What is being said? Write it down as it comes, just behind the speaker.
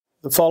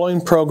The following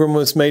program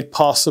was made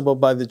possible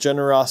by the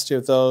generosity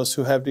of those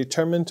who have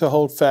determined to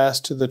hold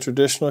fast to the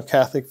traditional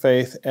Catholic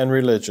faith and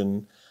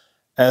religion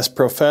as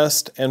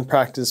professed and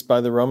practiced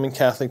by the Roman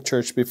Catholic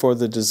Church before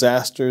the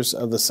disasters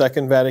of the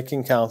Second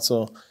Vatican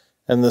Council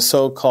and the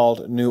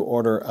so-called New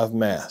Order of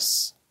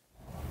Mass.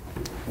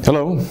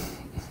 Hello,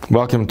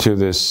 welcome to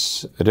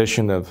this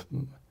edition of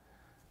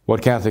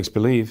What Catholics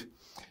Believe.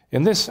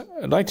 In this,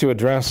 I'd like to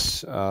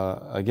address,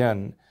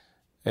 again,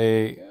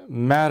 a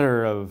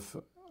matter of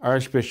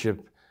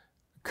Archbishop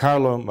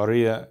Carlo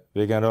Maria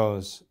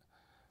Vigano's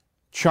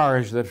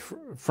charge that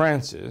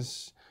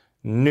Francis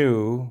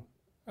knew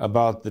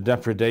about the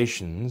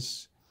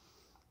depredations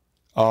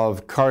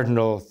of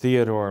Cardinal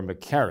Theodore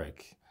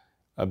McCarrick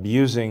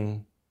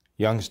abusing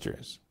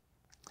youngsters,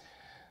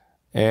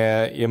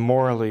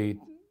 immorally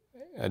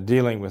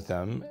dealing with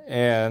them,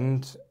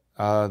 and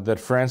that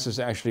Francis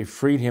actually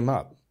freed him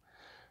up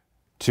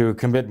to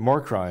commit more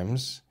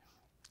crimes,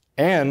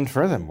 and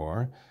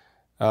furthermore,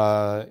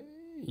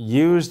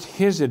 used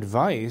his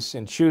advice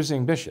in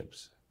choosing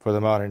bishops for the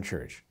modern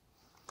church.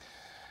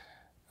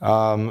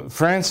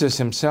 Francis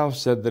himself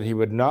said that he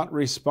would not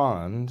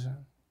respond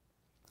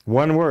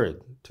one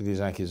word to these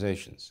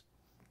accusations,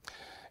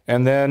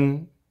 and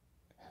then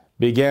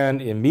began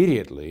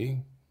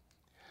immediately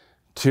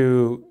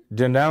to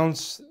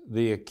denounce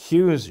the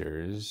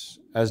accusers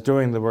as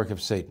doing the work of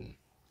Satan.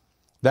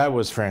 That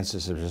was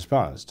Francis's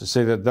response, to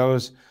say that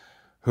those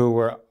who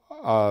were,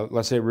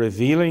 let's say,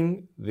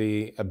 revealing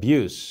the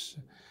abuse,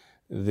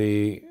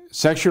 the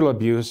sexual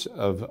abuse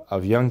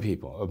of young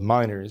people, of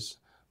minors,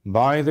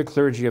 by the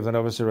clergy of the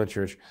Novus Ordo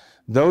Church,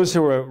 those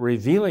who were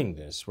revealing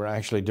this were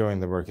actually doing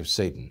the work of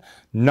Satan.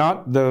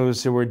 Not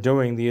those who were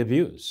doing the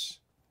abuse,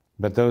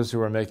 but those who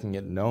were making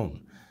it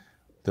known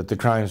that the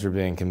crimes were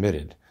being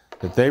committed,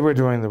 that they were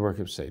doing the work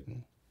of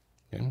Satan.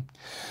 Okay?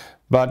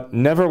 But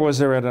never was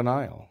there a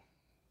denial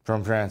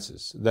from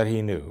Francis that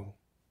he knew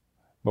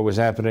what was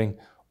happening,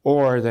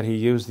 or that he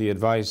used the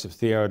advice of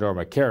Theodore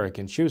McCarrick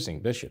in choosing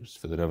bishops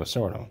for the Novus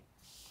Ordo.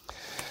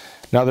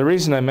 Now, the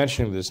reason I'm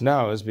mentioning this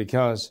now is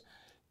because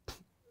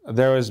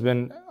there has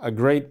been a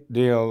great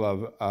deal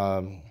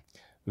of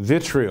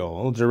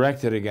vitriol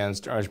directed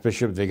against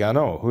Archbishop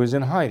Vigano, who is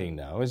in hiding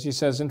now, as he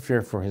says, in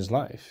fear for his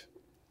life.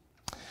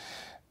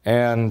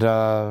 And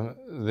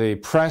the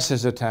press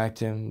has attacked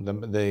him,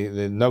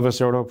 the Novus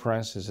Ordo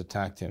press has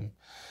attacked him,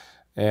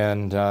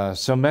 and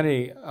some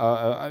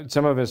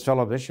of his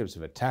fellow bishops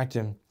have attacked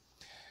him.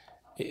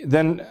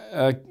 Then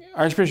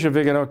Archbishop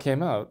Vigano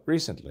came out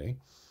recently,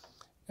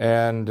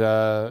 and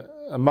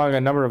among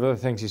a number of other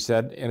things he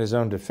said in his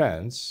own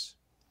defense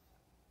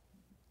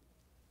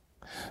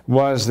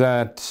was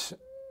that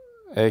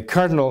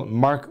Cardinal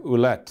Marc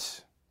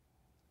Ouellet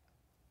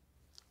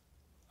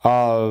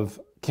of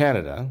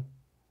Canada,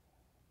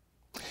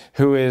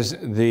 who is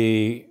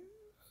the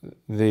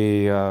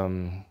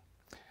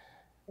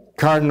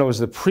cardinal, is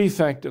the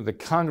prefect of the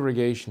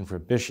Congregation for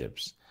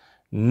Bishops,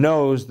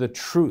 knows the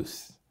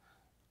truth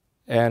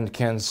and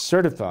can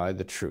certify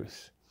the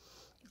truth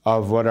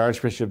of what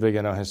Archbishop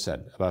Vigano has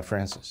said about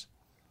Francis.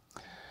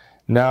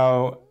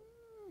 Now,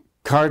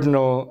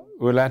 Cardinal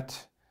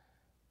Ouellet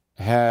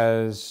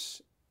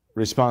has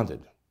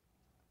responded,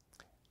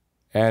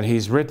 and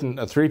he's written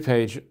a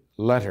 3-page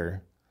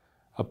letter,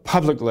 a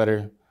public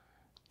letter,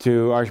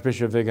 to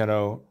Archbishop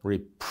Vigano,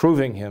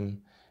 reproving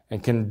him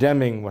and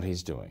condemning what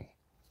he's doing.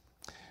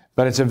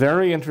 But it's a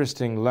very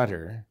interesting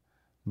letter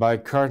by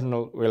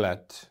Cardinal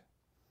Ouellet,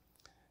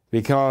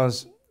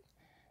 because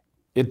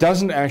it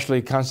doesn't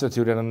actually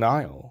constitute a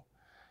denial.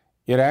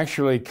 It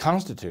actually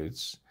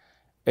constitutes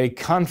a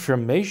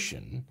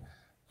confirmation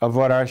of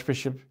what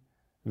Archbishop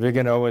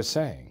Vigano is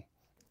saying,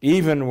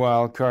 even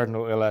while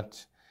Cardinal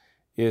Ouellet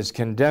is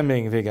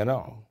condemning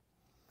Vigano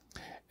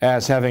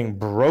as having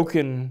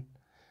broken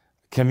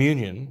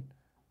communion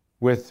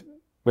with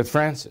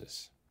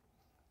Francis.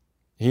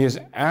 He is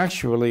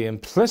actually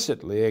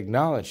implicitly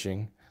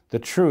acknowledging the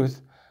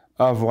truth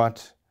of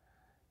what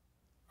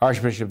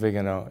Archbishop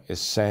Vigano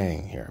is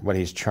saying here, what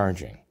he's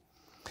charging.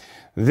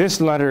 This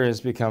letter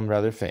has become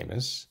rather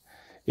famous.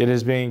 It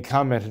is being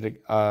commented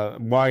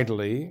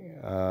widely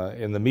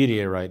in the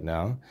media right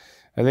now.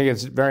 I think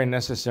it's very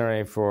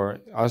necessary for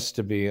us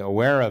to be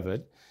aware of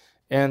it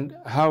and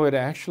how it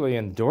actually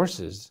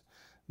endorses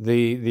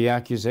the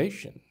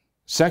accusation,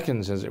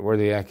 seconds, as it were,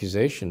 the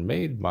accusation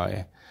made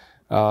by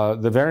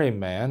the very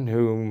man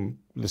whom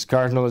this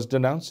cardinal is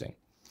denouncing.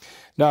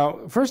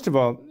 Now, first of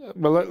all,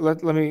 well,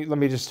 let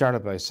me just start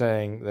up by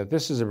saying that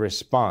this is a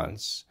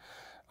response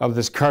of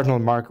this Cardinal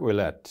Marc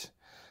Ouellet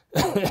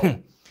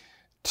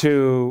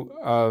to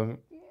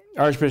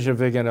Archbishop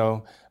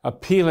Vigano,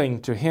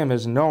 appealing to him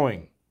as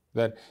knowing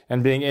that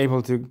and being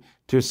able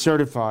to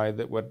certify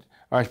that what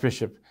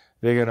Archbishop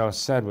Vigano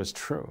said was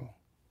true.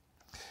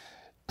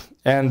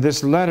 And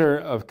this letter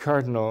of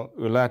Cardinal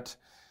Ouellet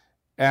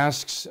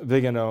asks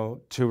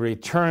Vigano to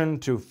return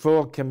to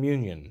full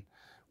communion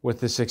with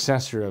the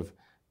successor of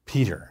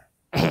Peter,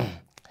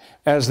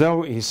 as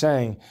though he's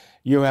saying,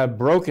 you have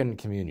broken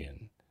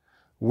communion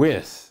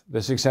with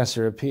the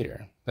successor of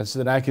Peter. That's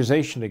an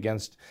accusation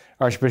against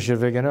Archbishop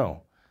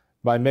Vigano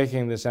by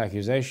making this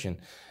accusation,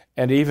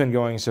 and even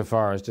going so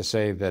far as to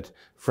say that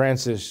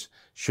Francis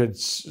should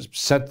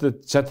set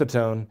the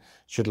tone,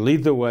 should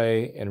lead the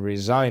way in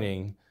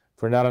resigning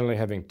for not only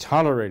having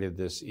tolerated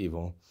this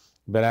evil,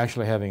 but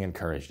actually having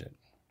encouraged it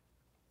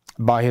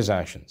by his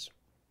actions.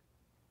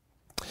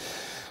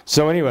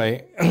 So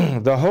anyway,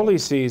 the Holy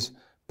See's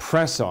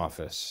press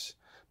office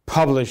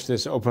published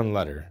this open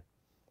letter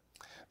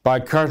by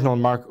Cardinal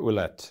Marc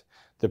Ouellet,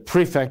 the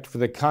prefect for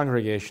the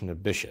Congregation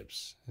of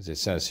Bishops, as it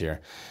says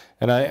here.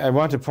 And I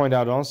want to point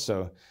out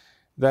also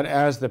that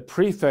as the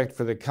prefect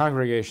for the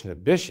Congregation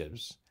of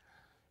Bishops,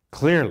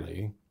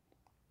 clearly,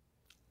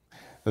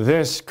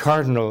 this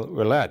Cardinal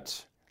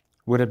Ouellet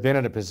would have been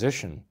in a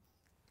position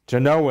to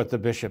know what the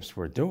bishops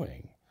were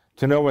doing,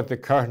 to know what the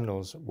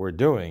cardinals were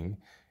doing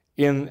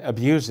in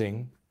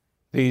abusing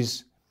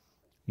these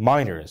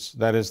minors,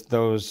 that is,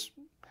 those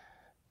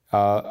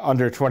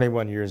under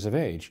 21 years of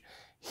age.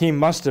 He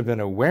must have been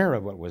aware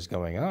of what was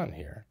going on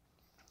here.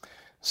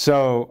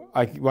 So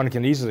one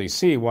can easily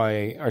see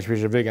why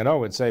Archbishop Vigano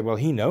would say, well,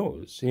 he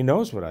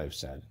knows what I've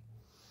said.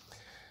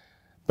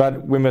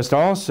 But we must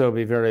also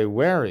be very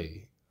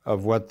wary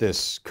of what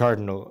this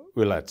Cardinal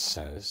Ouellet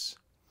says,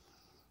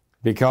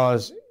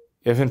 because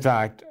if in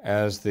fact,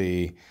 as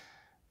the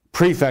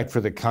prefect for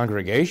the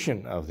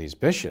congregation of these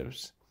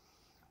bishops,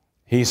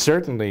 he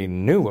certainly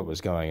knew what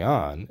was going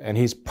on, and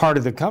he's part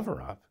of the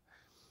cover-up.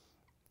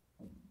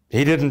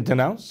 He didn't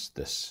denounce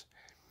this.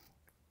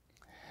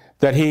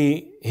 That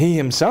he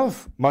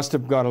himself must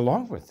have gone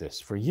along with this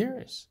for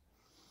years.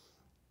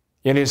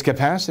 In his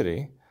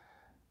capacity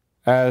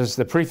as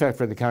the prefect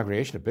for the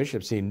Congregation of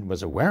Bishops, he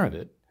was aware of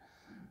it.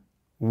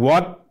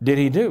 What did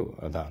he do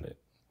about it?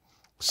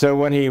 So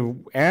when he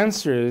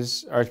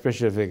answers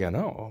Archbishop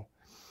Vigano,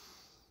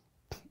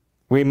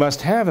 we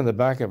must have in the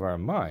back of our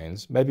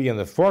minds, maybe in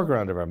the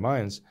foreground of our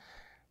minds,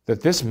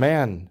 that this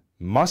man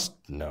must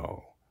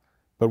know.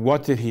 But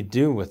what did he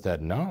do with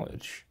that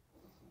knowledge?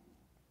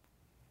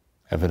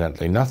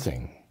 Evidently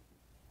nothing.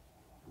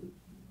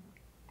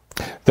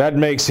 That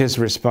makes his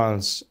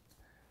response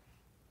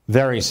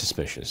very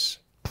suspicious,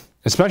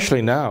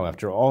 especially now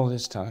after all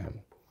this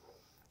time,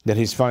 that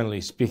he's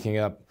finally speaking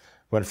up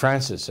when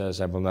Francis says,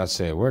 I will not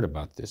say a word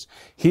about this.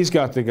 He's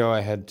got to go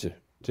ahead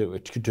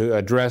to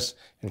address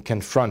and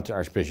confront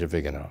Archbishop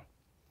Vigano.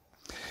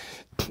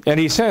 And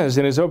he says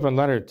in his open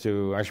letter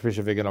to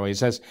Archbishop Vigano, he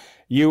says,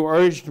 you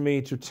urged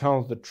me to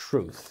tell the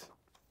truth.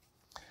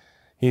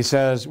 He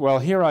says, well,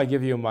 here I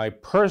give you my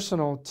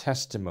personal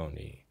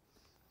testimony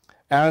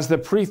as the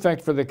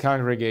prefect for the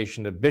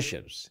Congregation of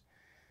Bishops.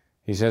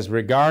 He says,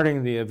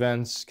 regarding the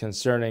events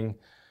concerning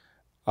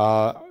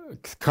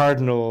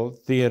Cardinal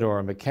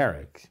Theodore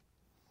McCarrick,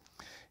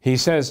 he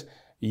says,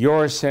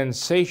 your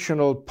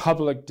sensational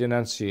public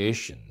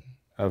denunciation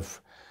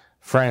of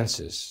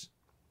Francis,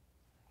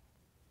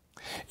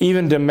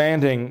 even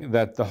demanding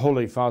that the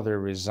Holy Father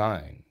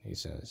resign, he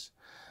says,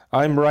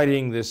 I'm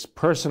writing this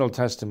personal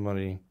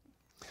testimony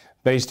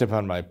based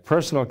upon my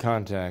personal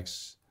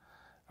contacts,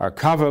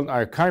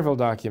 archival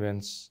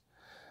documents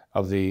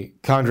of the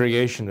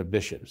Congregation of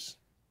Bishops.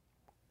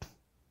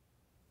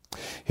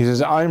 He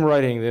says, I'm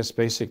writing this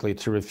basically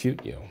to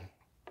refute you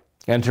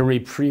and to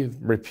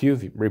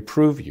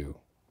reprove you,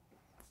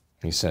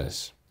 he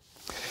says.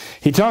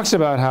 He talks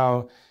about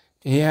how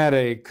he had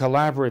a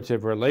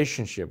collaborative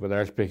relationship with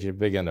Archbishop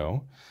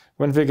Vigano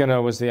when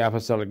Vigano was the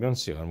Apostolic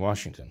Nuncio in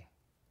Washington.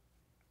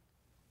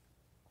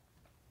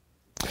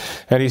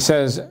 And he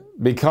says,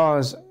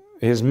 because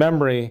his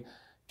memory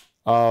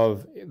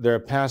of their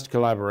past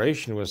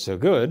collaboration was so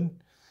good,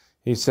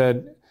 he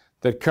said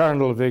that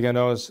Cardinal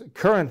Vigano's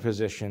current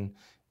position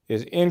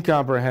is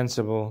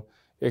incomprehensible,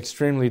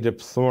 extremely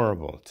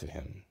deplorable to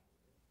him.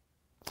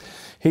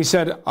 He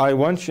said, I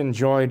once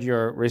enjoyed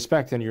your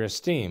respect and your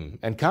esteem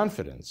and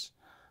confidence,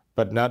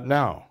 but not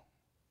now.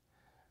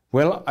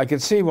 Well, I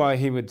could see why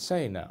he would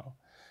say now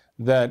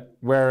that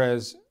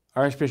whereas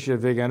Archbishop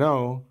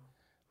Vigano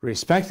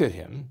respected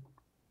him,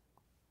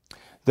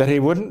 that he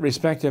wouldn't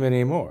respect him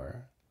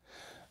anymore,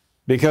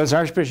 because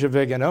Archbishop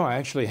Vigano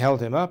actually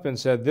held him up and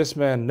said, this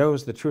man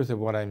knows the truth of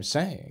what I'm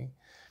saying.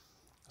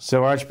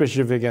 So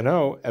Archbishop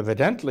Vigano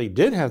evidently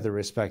did have the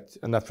respect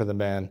enough for the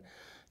man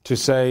to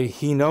say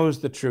he knows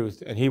the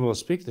truth and he will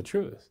speak the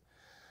truth.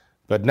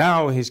 But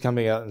now he's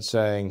coming out and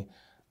saying,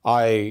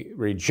 I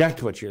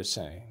reject what you're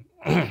saying.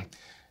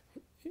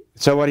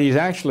 So what he's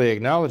actually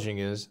acknowledging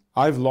is,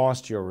 I've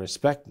lost your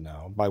respect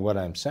now by what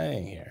I'm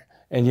saying here.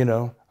 And you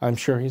know, I'm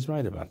sure he's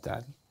right about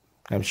that.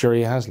 I'm sure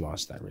he has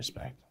lost that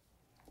respect.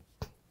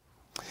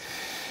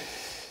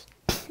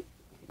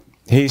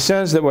 He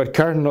says that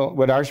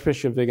what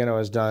Archbishop Vigano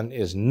has done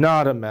is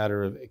not a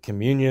matter of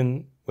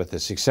communion with the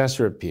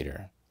successor of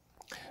Peter,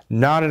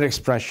 not an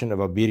expression of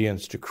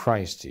obedience to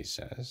Christ, he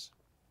says.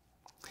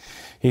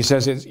 He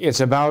says it's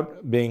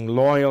about being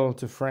loyal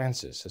to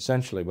Francis.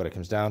 Essentially what it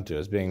comes down to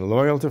is being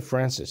loyal to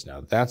Francis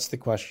now. That's the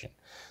question.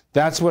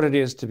 That's what it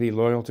is to be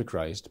loyal to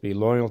Christ, to be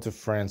loyal to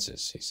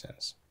Francis, he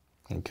says.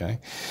 Okay?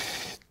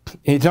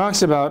 He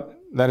talks about,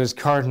 that is,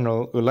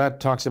 Cardinal Ouellet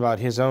talks about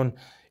his own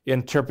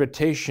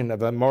interpretation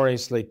of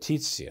Amoris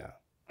Laetitia.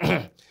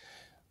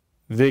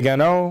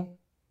 Vigano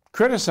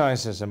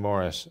criticizes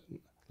Amoris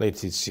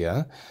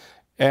Laetitia,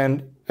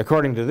 and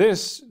according to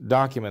this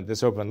document,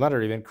 this open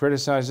letter, even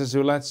criticizes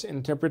Ouellet's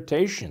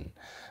interpretation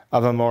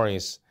of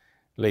Amoris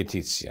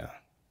Laetitia.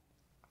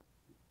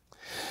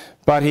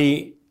 But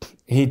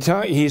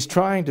he's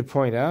trying to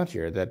point out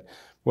here that,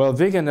 well,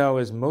 Vigano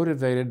is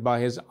motivated by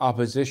his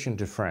opposition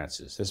to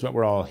Francis. That's what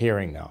we're all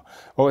hearing now.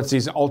 Oh, it's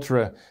these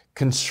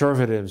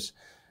ultra-conservatives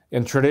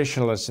and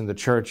traditionalists in the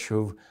church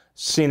who've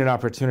seen an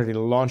opportunity to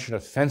launch an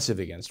offensive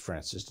against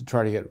Francis, to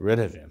try to get rid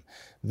of him.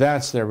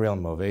 That's their real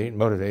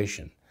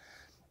motivation.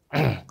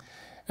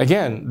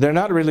 Again, they're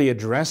not really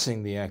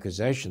addressing the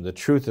accusation, the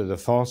truth or the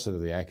falsehood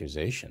of the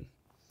accusation.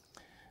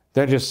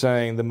 They're just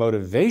saying the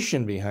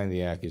motivation behind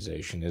the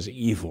accusation is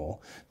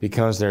evil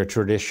because they're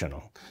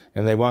traditional.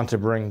 And they want to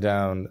bring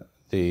down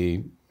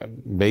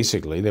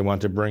basically, they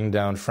want to bring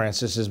down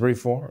Francis's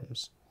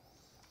reforms.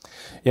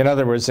 In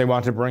other words, they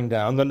want to bring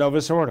down the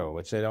Novus Ordo,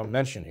 which they don't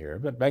mention here,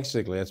 but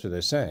basically that's what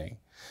they're saying.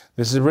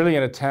 This is really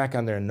an attack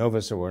on their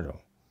Novus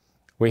Ordo.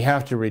 We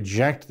have to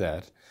reject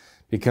that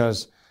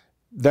because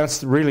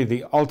that's really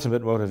the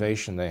ultimate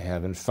motivation they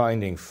have in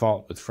finding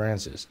fault with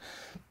Francis.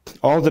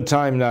 All the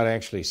time not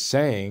actually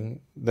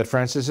saying that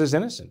Francis is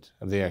innocent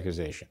of the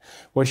accusation,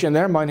 which in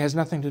their mind has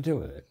nothing to do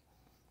with it.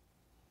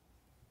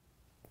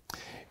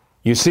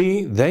 You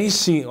see, they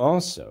see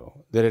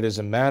also that it is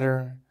a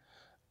matter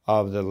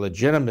of the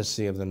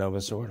legitimacy of the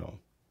Novus Ordo.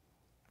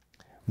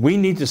 We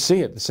need to see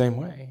it the same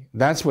way.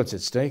 That's what's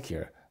at stake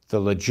here, the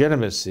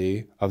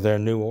legitimacy of their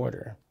new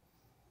order.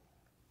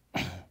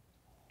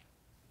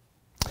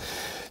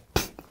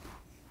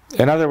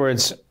 In other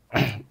words,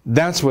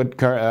 that's what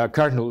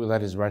Cardinal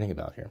Ouellet is writing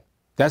about here.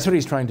 That's what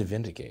he's trying to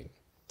vindicate.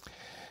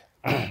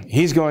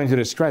 He's going to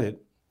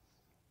discredit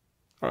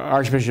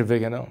Archbishop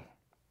Vigano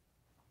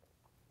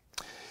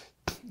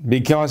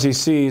because he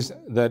sees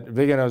that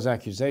Vigano's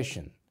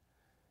accusation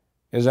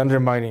is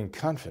undermining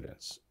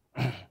confidence,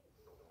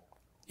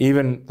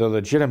 even the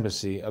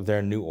legitimacy of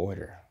their new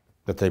order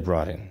that they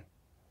brought in.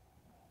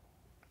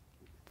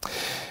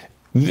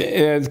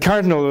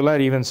 Cardinal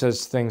Ouellet even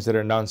says things that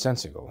are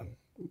nonsensical,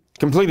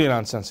 completely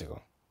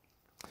nonsensical.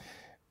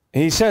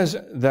 He says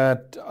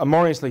that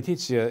Amoris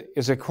Laetitia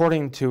is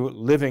according to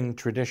living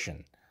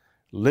tradition.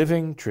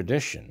 Living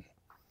tradition.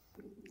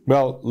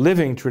 Well,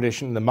 living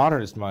tradition in the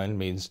modernist mind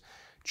means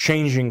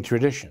changing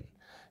tradition.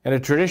 And a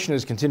tradition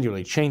is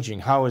continually changing.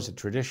 How is a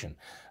tradition?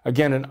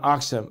 Again, an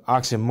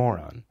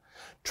oxymoron.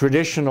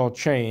 Traditional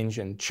change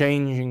and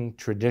changing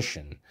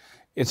tradition.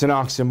 It's an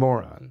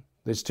oxymoron.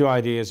 These two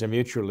ideas are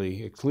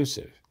mutually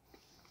exclusive.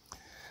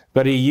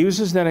 But he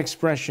uses that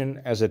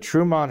expression as a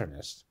true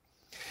modernist.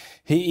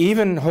 He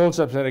even holds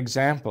up an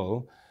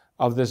example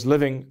of this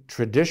living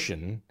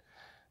tradition,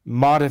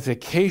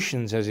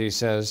 modifications, as he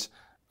says,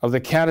 of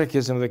the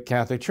Catechism of the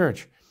Catholic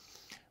Church.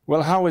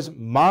 Well, how is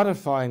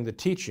modifying the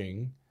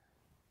teaching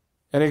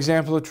an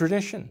example of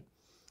tradition?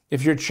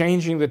 If you're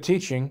changing the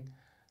teaching,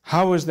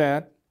 how is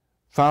that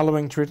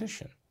following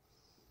tradition?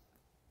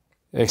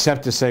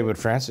 Except to say what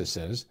Francis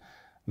says,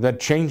 that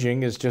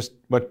changing is just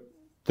what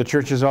the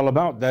church is all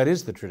about. That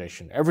is the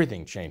tradition.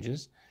 Everything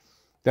changes.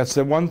 That's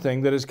the one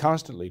thing that is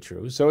constantly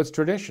true. So it's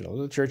traditional.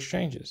 The church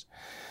changes.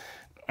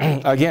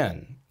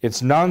 Again,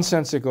 it's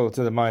nonsensical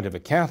to the mind of a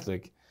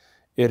Catholic.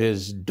 It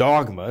is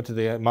dogma to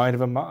the mind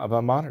of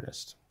a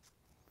modernist.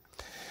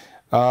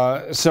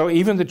 So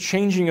even the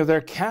changing of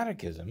their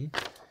catechism,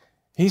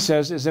 he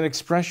says, is an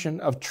expression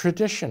of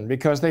tradition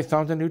because they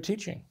found a new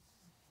teaching.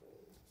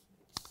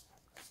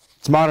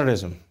 It's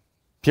modernism,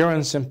 pure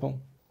and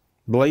simple,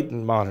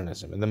 blatant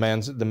modernism. And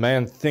the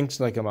man thinks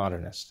like a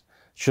modernist.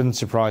 Shouldn't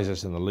surprise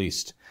us in the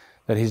least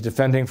that he's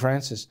defending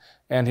Francis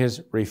and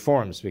his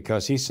reforms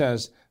because he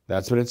says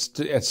that's what's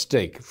at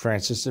stake,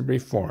 Francis'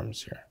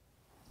 reforms here.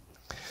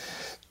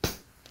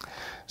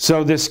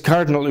 So this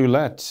Cardinal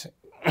Ouellet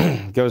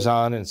goes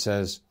on and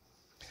says,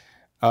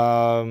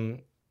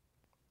 that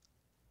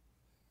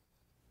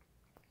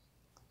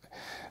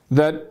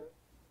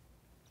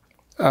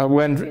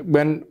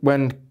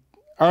when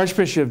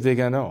Archbishop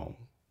Vigano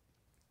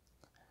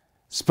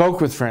spoke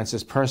with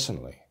Francis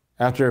personally,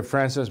 after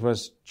Francis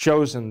was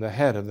chosen the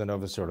head of the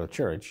Novus Ordo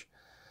Church,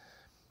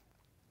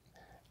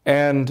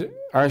 and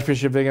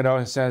Archbishop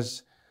Vigano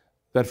says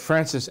that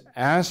Francis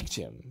asked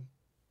him,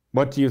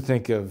 "What do you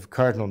think of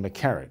Cardinal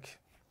McCarrick?"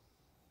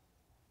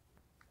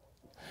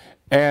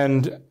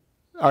 And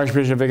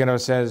Archbishop Vigano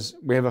says,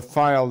 "We have a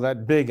file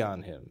that big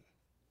on him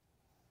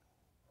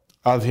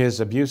of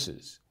his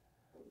abuses,"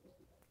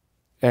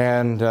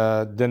 and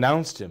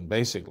denounced him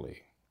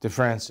basically to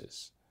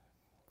Francis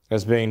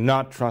as being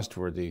not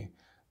trustworthy,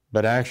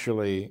 but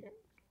actually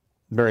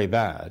very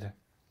bad.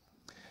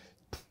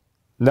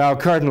 Now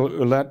Cardinal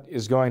Ouellet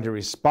is going to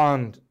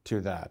respond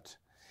to that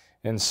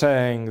in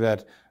saying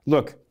that,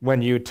 look,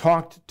 when you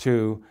talked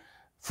to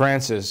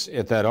Francis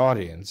at that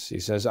audience, he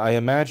says, "I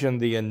imagine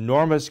the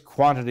enormous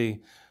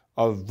quantity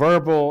of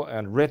verbal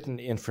and written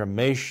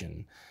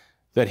information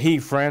that he,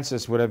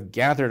 Francis, would have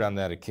gathered on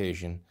that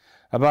occasion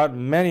about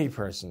many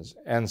persons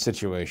and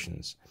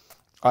situations,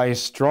 I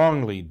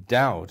strongly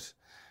doubt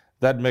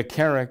that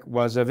McCarrick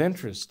was of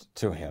interest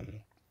to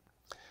him,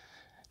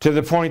 to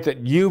the point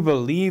that you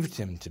believed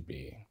him to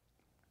be.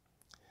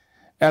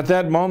 At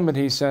that moment,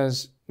 he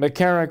says,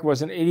 McCarrick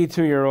was an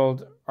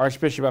 82-year-old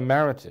Archbishop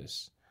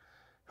Emeritus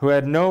who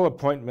had no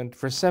appointment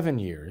for 7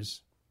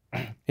 years.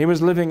 He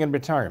was living in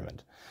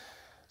retirement.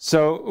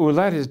 So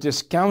Ouellette is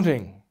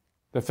discounting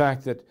the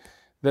fact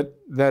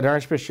that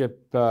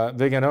Archbishop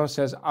Vigano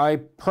says, I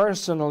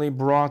personally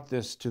brought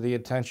this to the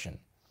attention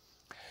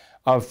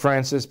of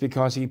Francis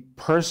because he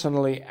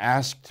personally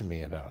asked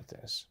me about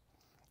this.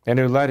 And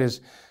Ouellette is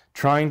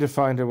trying to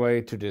find a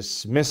way to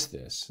dismiss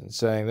this and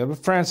saying that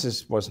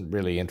Francis wasn't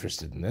really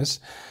interested in this.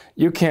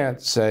 You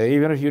can't say,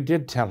 even if you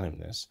did tell him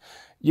this,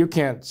 you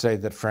can't say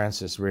that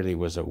Francis really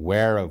was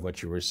aware of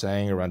what you were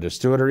saying or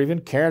understood or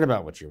even cared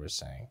about what you were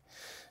saying.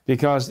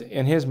 Because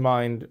in his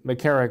mind,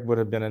 McCarrick would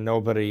have been a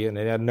nobody and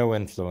it had no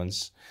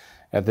influence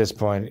at this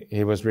point.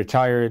 He was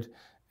retired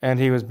and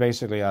he was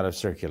basically out of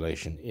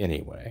circulation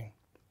anyway.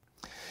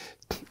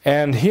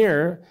 And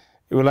here,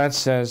 Ouellette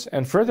says,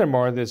 and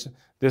furthermore,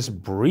 this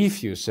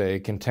brief, you say,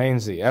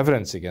 contains the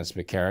evidence against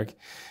McCarrick.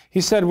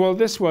 He said, well,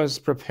 this was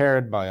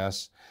prepared by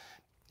us.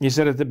 He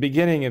said, at the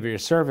beginning of your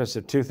service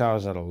of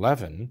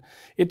 2011,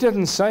 it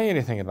didn't say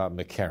anything about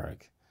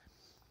McCarrick,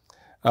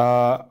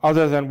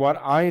 other than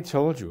what I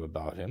told you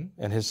about him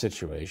and his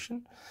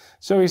situation.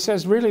 So he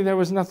says, really, there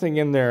was nothing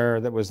in there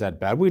that was that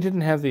bad. We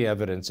didn't have the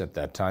evidence at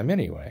that time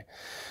anyway.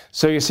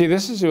 So you see,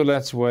 this is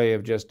Ouellette's way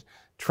of just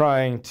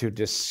trying to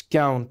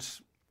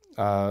discount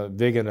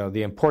Vigano,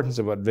 the importance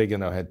of what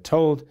Vigano had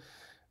told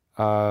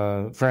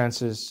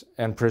Francis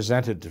and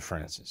presented to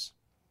Francis.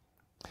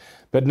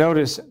 But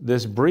notice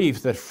this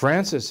brief that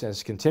Francis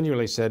has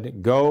continually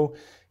said, go,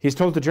 he's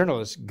told the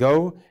journalists,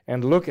 go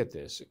and look at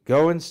this.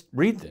 Go and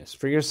read this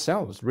for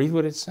yourselves. Read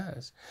what it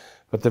says.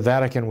 But the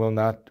Vatican will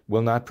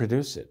not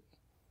produce it.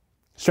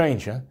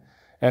 Strange, huh?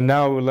 And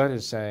now Ouellette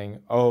is saying,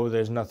 oh,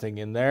 there's nothing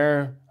in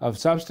there of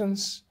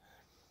substance.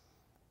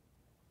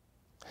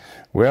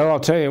 Well, I'll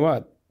tell you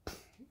what.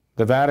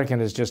 The Vatican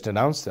has just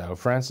announced, though,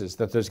 Francis,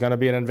 that there's going to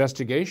be an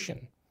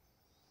investigation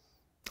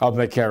of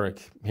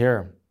McCarrick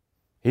here.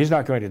 He's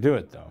not going to do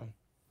it, though.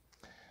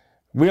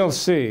 We'll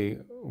see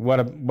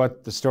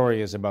what the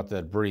story is about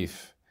that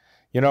brief.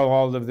 You know,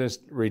 all of this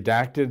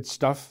redacted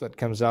stuff that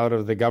comes out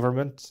of the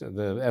government,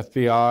 the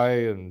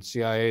FBI and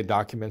CIA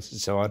documents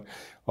and so on,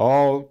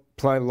 all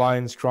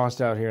lines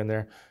crossed out here and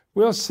there.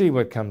 We'll see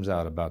what comes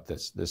out about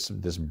this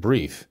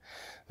brief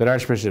that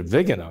Archbishop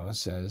Vigano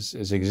says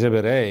is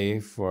Exhibit A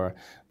for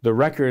the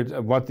record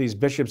of what these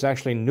bishops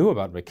actually knew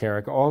about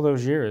McCarrick all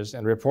those years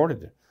and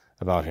reported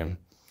about him.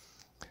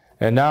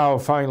 And now,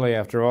 finally,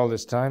 after all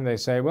this time, they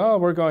say, well,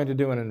 we're going to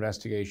do an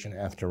investigation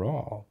after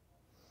all.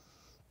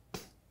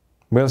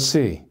 We'll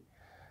see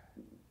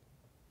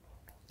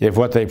if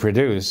what they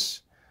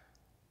produce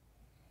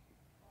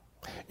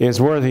is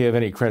worthy of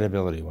any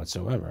credibility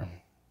whatsoever.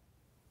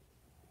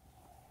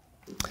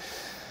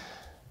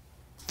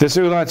 This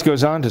Ouellette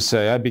goes on to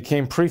say, I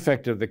became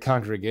prefect of the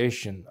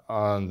congregation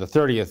on the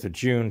 30th of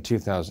June,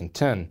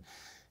 2010.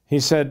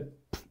 He said,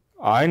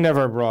 I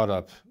never brought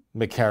up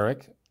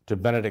McCarrick to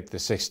Benedict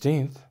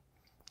XVI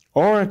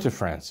or to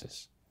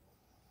Francis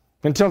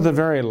until the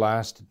very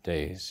last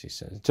days, he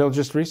says, until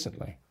just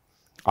recently.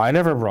 I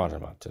never brought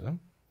him up to them.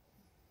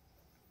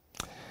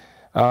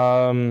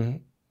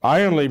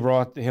 I only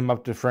brought him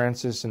up to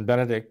Francis and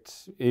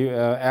Benedict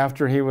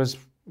after he was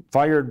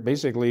fired,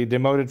 basically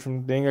demoted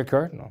from being a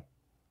cardinal.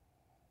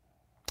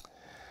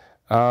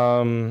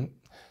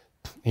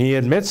 He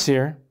admits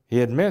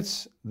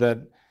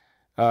that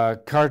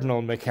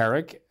Cardinal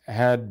McCarrick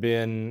had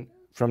been,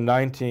 from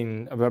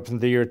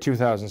the year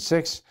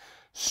 2006,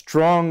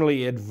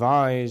 strongly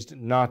advised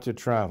not to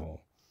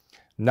travel,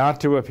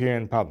 not to appear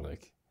in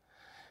public,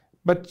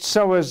 but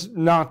so as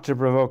not to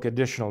provoke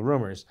additional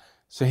rumors.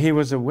 So he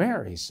was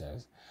aware, he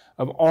says,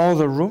 of all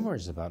the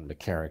rumors about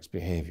McCarrick's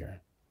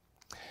behavior.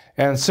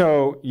 And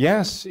so,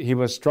 yes, he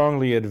was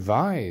strongly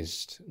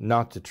advised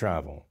not to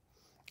travel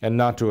and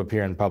not to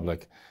appear in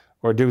public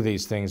or do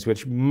these things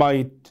which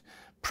might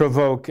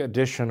provoke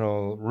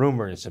additional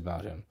rumors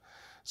about him.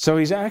 So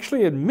he's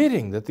actually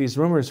admitting that these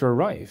rumors were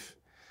rife,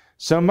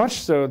 so much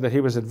so that he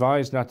was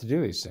advised not to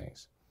do these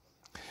things.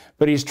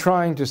 But he's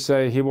trying to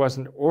say he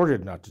wasn't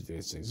ordered not to do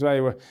these things.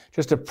 They were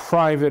just a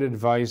private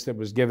advice that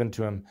was given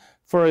to him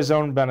for his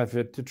own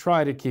benefit to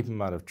try to keep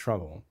him out of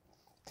trouble.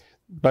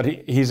 But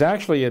he's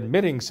actually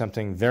admitting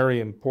something very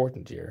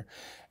important here,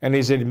 and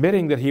he's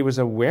admitting that he was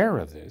aware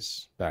of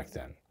this back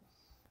then.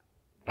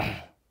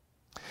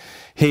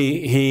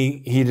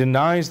 He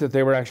denies that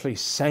there were actually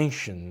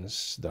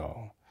sanctions,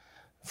 though,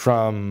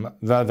 from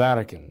the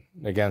Vatican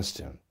against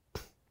him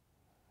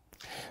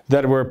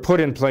that were put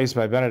in place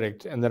by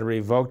Benedict and that are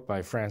revoked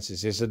by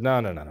Francis. He said,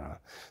 no.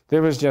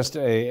 There was just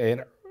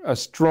a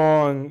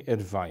strong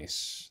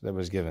advice that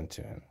was given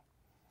to him.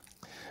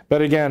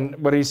 But again,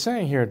 what he's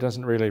saying here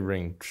doesn't really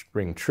ring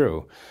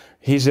true.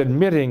 He's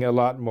admitting a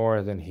lot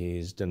more than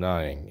he's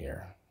denying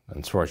here,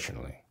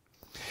 unfortunately.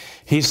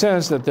 He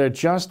says that there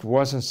just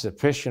wasn't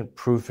sufficient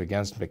proof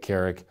against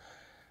McCarrick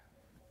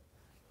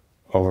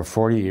over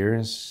 40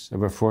 years.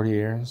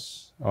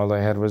 All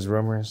they had was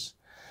rumors.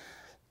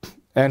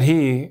 And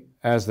he,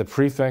 as the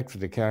prefect for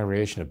the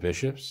Congregation of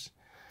Bishops,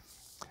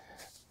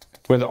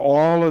 with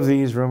all of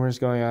these rumors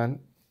going on,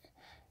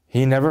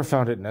 he never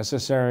found it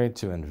necessary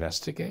to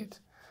investigate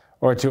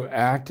or to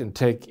act and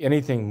take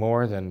anything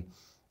more than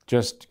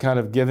just kind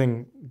of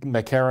giving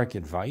McCarrick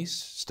advice,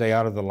 stay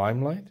out of the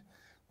limelight,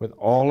 with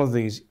all of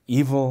these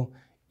evil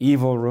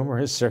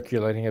rumors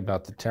circulating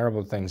about the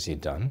terrible things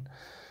he'd done.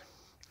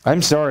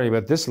 I'm sorry,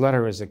 but this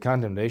letter is a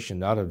condemnation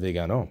not of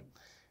Vigano.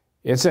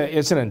 It's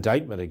an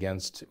indictment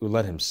against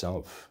Ouellette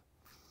himself.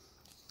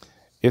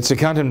 It's a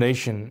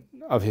condemnation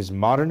of his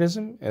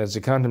modernism, and it's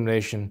a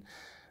condemnation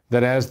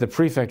that as the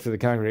prefect for the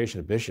Congregation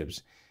of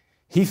Bishops,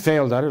 he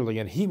failed utterly,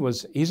 and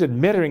he's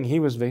admitting he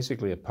was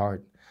basically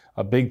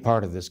a big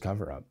part of this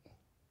cover-up.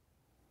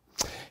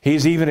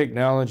 He's even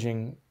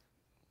acknowledging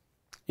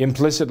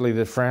implicitly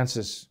that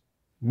Francis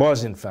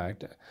was, in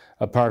fact,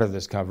 a part of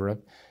this cover-up,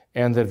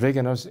 and that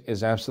Vigano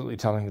is absolutely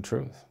telling the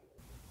truth.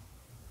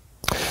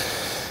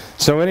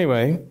 So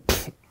anyway,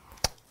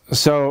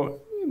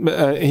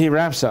 he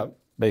wraps up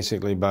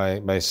basically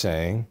by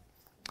saying,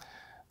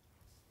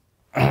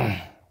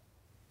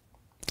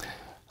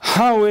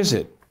 how is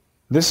it,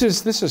 this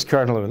is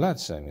Cardinal Ouellette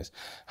saying this,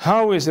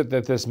 how is it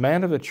that this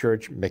man of the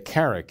church,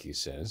 McCarrick, he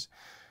says,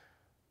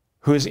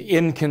 whose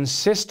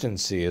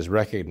inconsistency is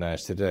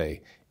recognized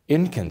today,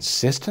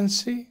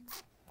 inconsistency?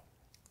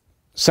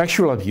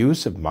 Sexual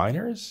abuse of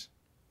minors?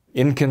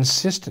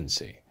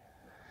 Inconsistency.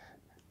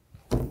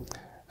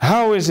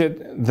 How is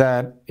it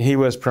that he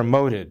was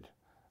promoted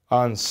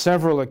on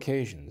several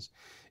occasions,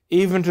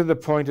 even to the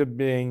point of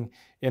being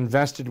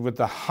invested with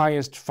the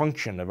highest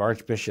function of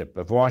Archbishop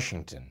of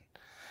Washington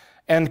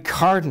and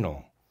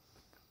Cardinal?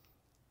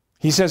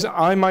 He says,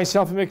 I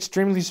myself am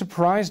extremely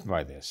surprised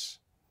by this,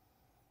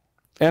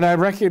 and I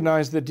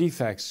recognize the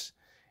defects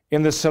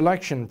in the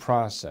selection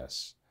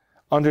process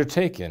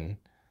undertaken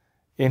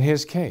in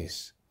his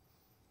case.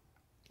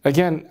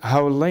 Again,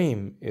 how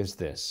lame is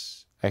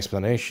this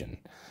explanation?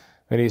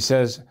 And he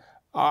says,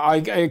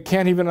 I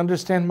can't even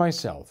understand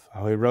myself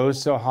how he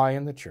rose so high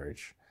in the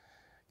church,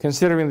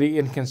 considering the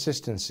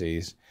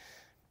inconsistencies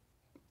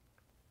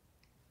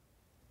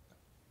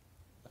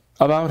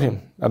about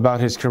him,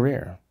 about his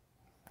career.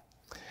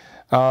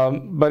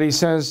 But he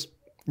says,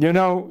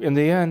 in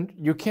the end,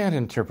 you can't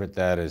interpret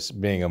that as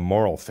being a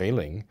moral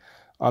failing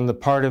on the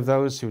part of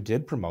those who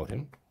did promote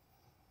him.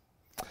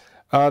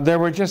 There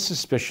were just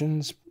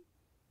suspicions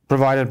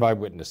provided by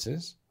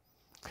witnesses.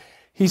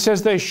 He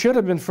says they should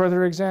have been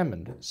further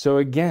examined. So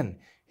again,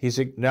 he's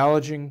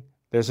acknowledging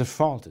there's a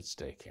fault at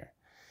stake here.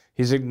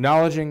 He's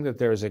acknowledging that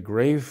there is a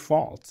grave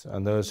fault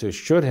on those who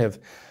should have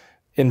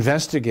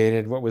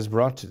investigated what was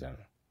brought to them.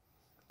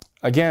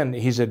 Again,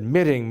 he's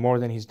admitting more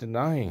than he's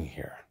denying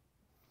here.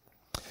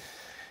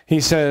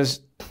 He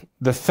says,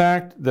 the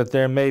fact that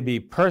there may be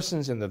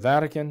persons in the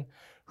Vatican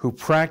who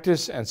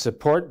practice and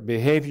support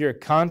behavior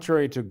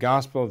contrary to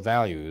gospel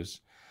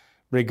values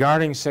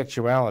regarding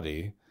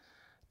sexuality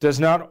does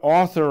not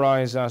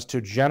authorize us to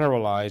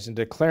generalize and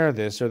declare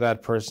this or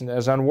that person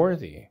as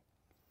unworthy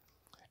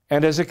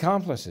and as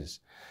accomplices.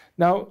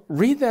 Now,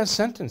 read that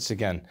sentence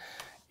again.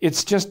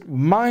 It's just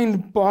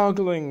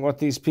mind-boggling what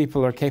these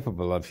people are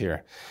capable of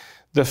here.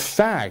 The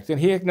fact, and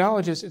he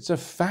acknowledges it's a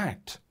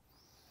fact,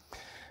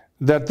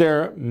 that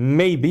there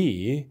may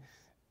be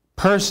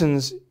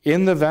persons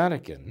in the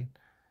Vatican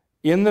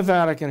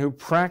who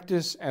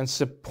practice and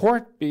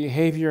support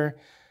behavior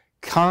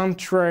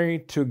contrary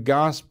to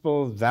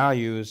gospel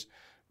values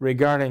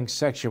regarding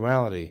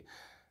sexuality.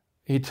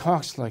 He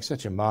talks like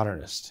such a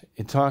modernist.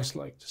 He talks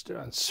like just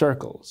in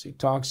circles. He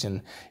talks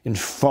in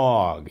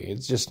fog.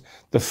 It's just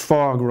the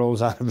fog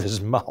rolls out of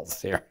his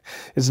mouth there.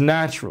 It's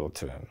natural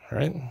to him,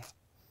 right?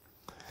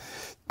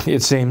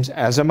 It seems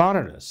as a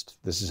modernist,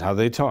 this is how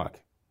they talk.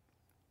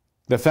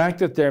 The fact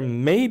that there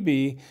may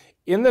be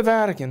in the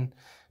Vatican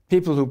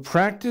people who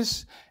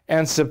practice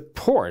and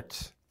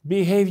support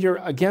behavior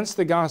against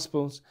the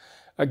Gospels,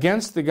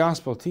 against the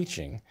gospel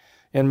teaching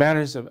in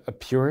matters of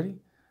purity,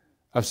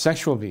 of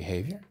sexual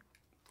behavior.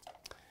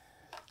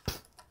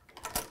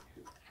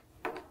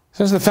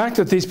 Says the fact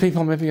that these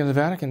people may be in the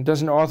Vatican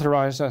doesn't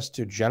authorize us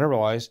to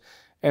generalize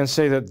and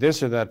say that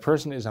this or that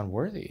person is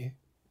unworthy.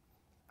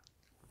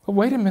 But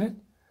wait a minute.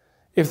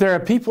 If there are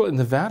people in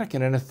the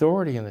Vatican and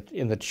authority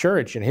in the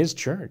church, in his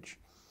church,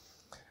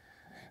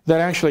 that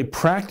actually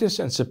practice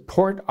and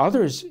support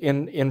others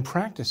in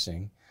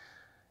practicing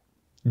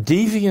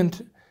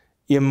deviant,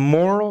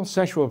 immoral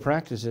sexual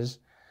practices,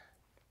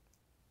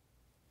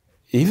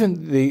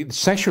 even the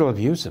sexual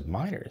abuse of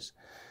minors,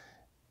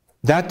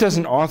 that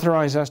doesn't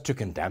authorize us to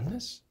condemn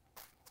this?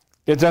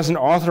 It doesn't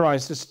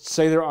authorize us to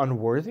say they're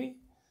unworthy?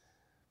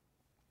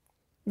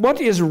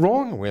 What is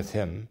wrong with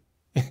him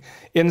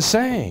in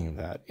saying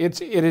that.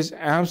 It is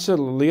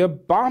absolutely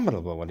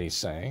abominable what he's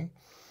saying.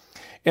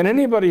 And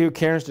anybody who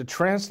cares to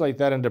translate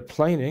that into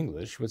plain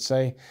English would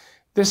say,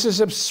 this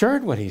is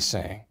absurd what he's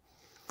saying.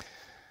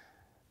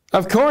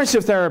 Of course,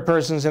 if there are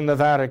persons in the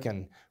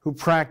Vatican who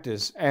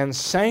practice and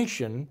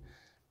sanction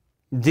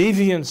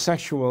deviant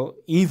sexual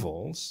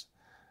evils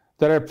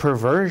that are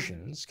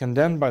perversions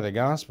condemned by the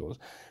Gospels,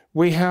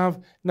 we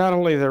have not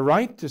only the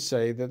right to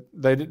say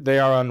that they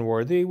are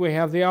unworthy, we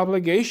have the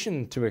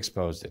obligation to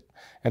expose it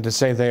and to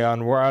say they are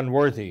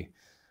unworthy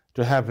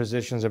to have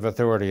positions of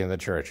authority in the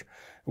church,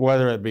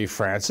 whether it be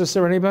Francis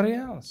or anybody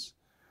else.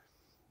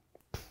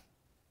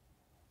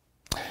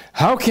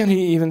 How can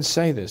he even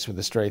say this with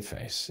a straight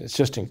face? It's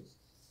just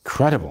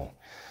incredible.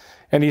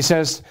 And he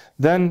says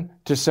then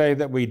to say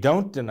that we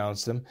don't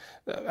denounce them,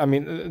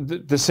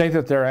 to say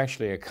that they're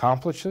actually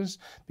accomplices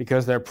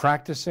because they're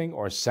practicing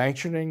or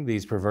sanctioning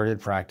these perverted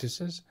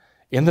practices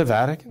in the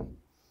Vatican,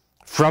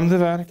 from the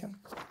Vatican.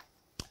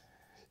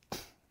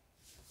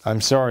 I'm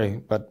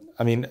sorry, but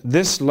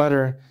this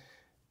letter,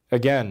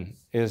 again,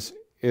 is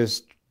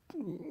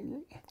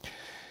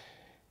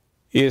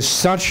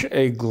such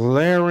a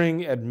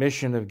glaring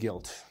admission of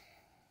guilt.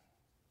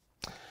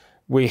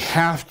 We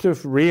have to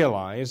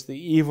realize the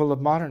evil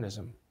of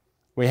modernism.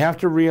 We have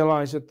to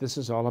realize that this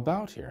is all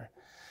about here.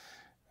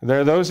 There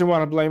are those who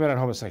want to blame it on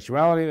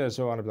homosexuality, there's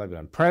who want to blame it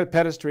on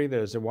pedestry,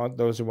 there's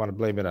those who want to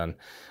blame it on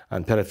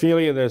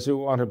pedophilia, there's who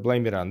want to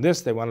blame it on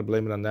this, they want to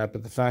blame it on that,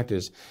 but the fact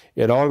is,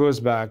 it all goes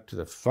back to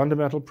the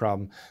fundamental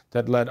problem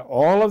that led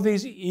all of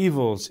these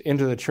evils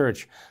into the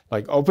church,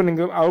 like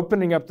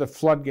opening up the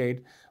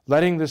floodgate,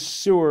 letting the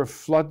sewer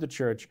flood the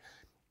church,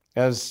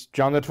 as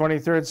John the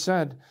 23rd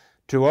said,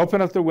 to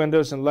open up the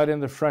windows and let in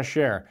the fresh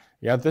air.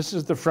 Yeah, this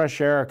is the fresh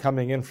air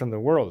coming in from the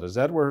world. Is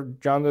that where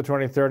John the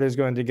 23rd is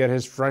going to get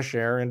his fresh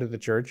air into the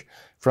church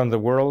from the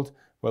world?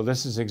 Well,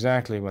 this is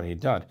exactly what he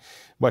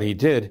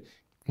did.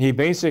 He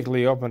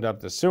basically opened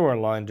up the sewer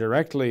line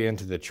directly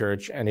into the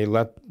church, and he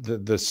let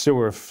the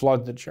sewer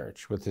flood the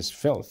church with his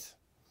filth.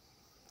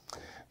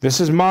 This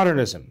is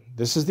modernism.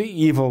 This is the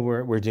evil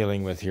we're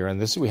dealing with here,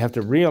 and we have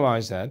to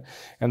realize that.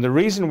 And the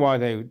reason why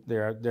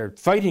they're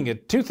fighting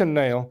it tooth and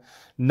nail,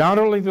 not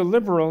only the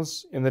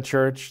liberals in the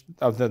church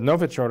of the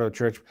Novus Ordo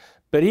Church,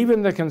 but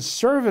even the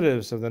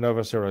conservatives of the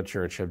Novus Ordo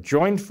Church have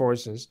joined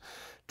forces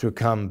to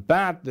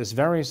combat this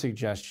very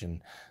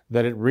suggestion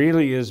that it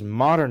really is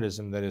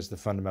modernism that is the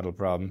fundamental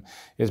problem,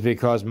 is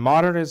because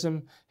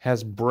modernism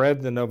has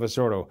bred the Novus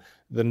Ordo.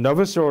 The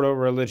Novus Ordo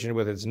religion,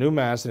 with its new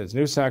Mass and its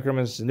new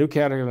sacraments, its new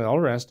catechism, and all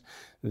the rest,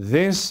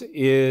 this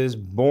is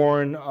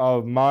born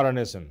of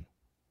modernism.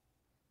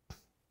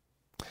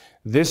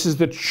 This is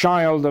the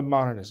child of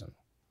modernism.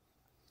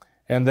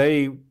 And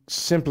they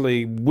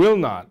simply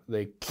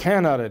they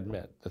cannot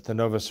admit that the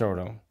Novus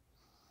Ordo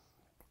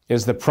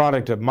is the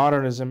product of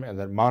modernism and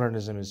that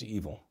modernism is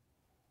evil.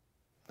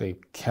 They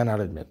cannot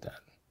admit that.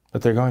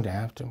 But they're going to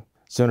have to,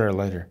 sooner or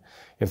later.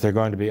 If they're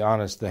going to be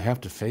honest, they have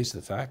to face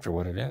the fact for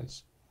what it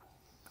is.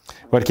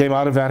 What came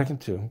out of Vatican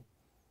II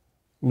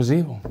was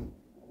evil,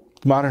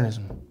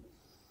 modernism.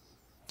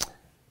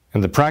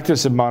 And the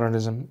practice of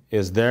modernism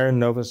is their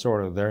Novus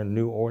Ordo, their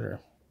new order.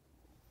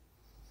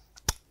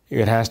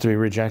 It has to be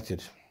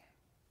rejected.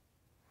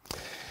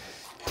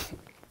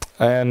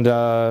 And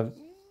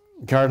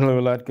Cardinal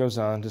Ouellet goes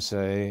on to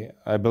say,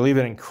 I believe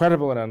it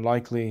incredible and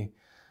unlikely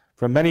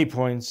from many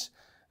points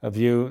of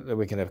view that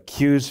we can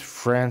accuse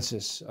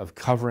Francis of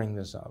covering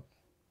this up.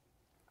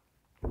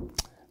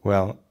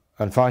 Well,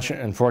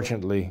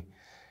 unfortunately,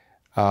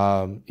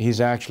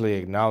 he's actually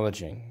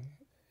acknowledging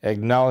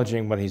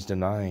what he's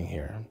denying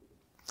here,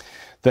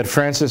 that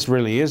Francis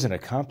really is an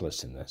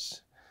accomplice in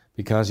this,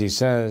 because he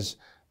says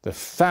the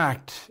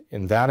fact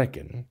in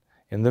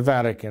the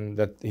Vatican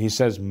that he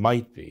says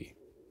might be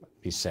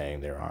saying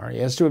there are, he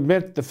has to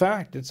admit the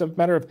fact. It's a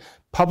matter of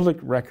public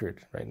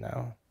record right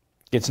now.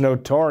 It's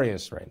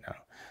notorious right now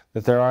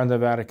that there are in the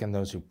Vatican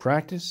those who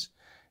practice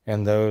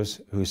and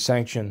those who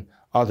sanction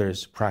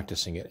others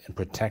practicing it and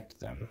protect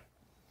them.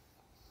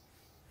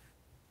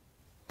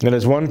 And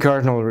as one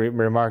cardinal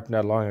remarked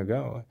not long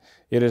ago,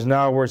 it is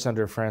now worse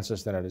under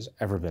Francis than it has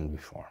ever been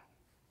before.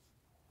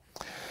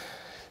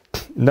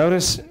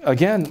 Notice,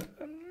 again,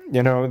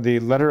 the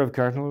letter of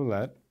Cardinal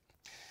Ouellet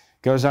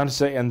goes on to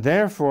say, and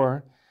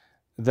therefore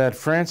that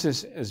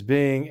Francis is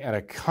being an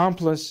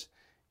accomplice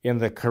in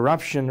the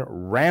corruption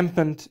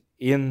rampant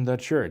in the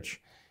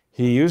church.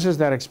 He uses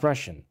that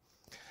expression,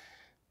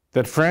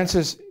 to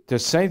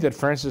say that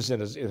Francis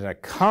is an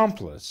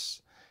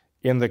accomplice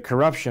in the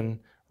corruption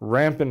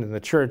rampant in the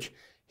church.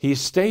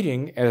 He's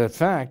stating as a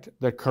fact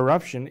that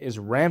corruption is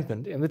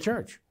rampant in the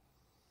church.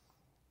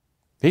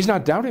 He's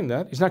not doubting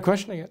that. He's not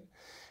questioning it.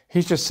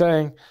 He's just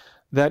saying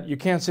that you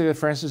can't say that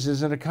Francis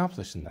is an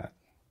accomplice in that.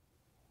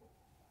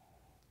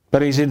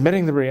 But he's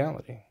admitting the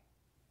reality.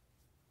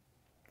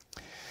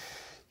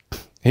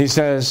 He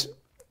says,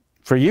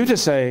 for you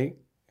to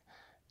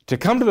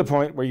come to the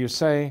point where you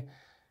say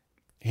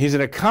he's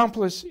an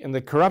accomplice in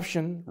the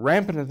corruption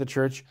rampant in the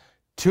church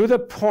to the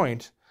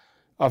point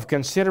of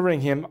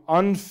considering him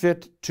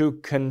unfit to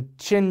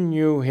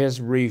continue his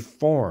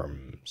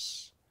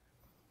reforms.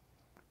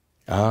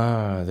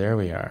 Ah, there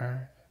we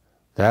are.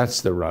 That's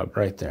the rub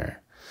right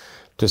there.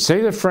 To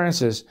say that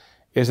Francis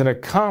is an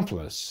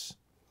accomplice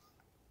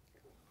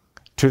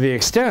to the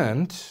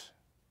extent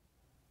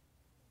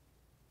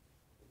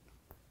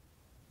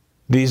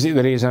that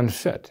he is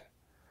unfit.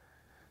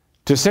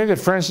 To say that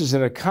Francis is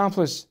an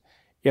accomplice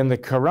in the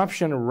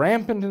corruption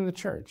rampant in the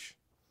church,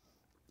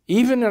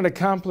 even an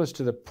accomplice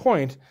to the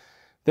point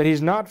that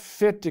he's not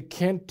fit to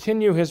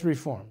continue his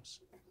reforms.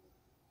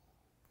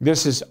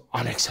 This is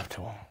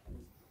unacceptable.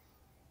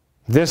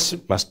 This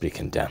must be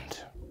condemned.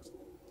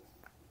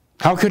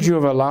 How could you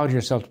have allowed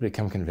yourself to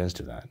become convinced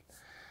of that?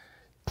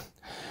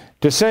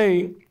 To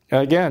say,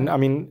 again, I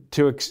mean,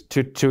 to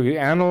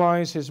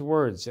analyze his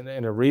words in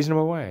a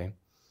reasonable way,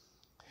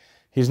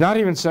 he's not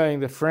even saying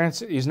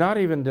that he's not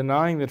even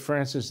denying that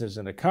Francis is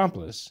an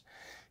accomplice.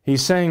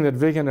 He's saying that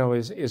Vigano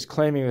is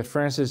claiming that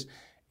Francis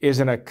is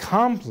an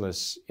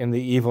accomplice in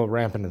the evil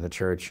rampant in the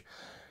church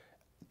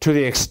to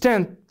the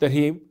extent that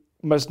he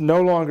must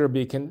no longer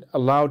be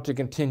allowed to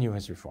continue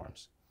his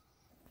reforms.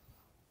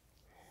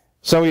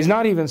 So he's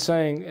not even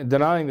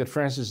denying that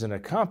Francis is an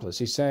accomplice.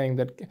 He's saying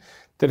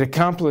that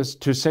accomplice,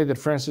 to say that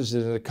Francis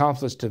is an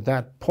accomplice to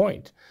that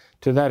point,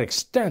 to that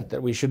extent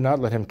that we should not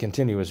let him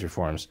continue his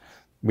reforms,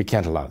 we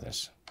can't allow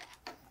this.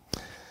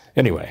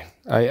 Anyway,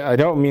 I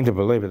don't mean to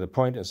belabor the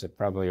point, as I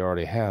probably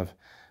already have,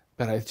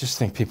 but I just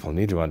think people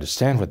need to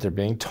understand what they're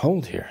being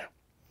told here.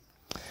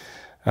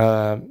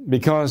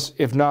 Because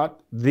if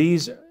not,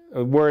 these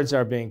words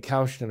are being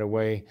couched in a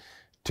way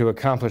to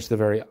accomplish the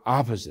very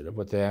opposite of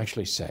what they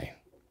actually say.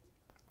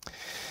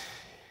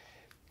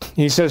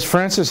 He says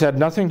Francis had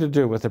nothing to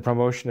do with the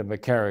promotion of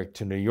McCarrick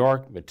to New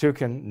York,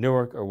 Metuchen,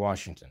 Newark, or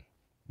Washington.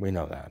 We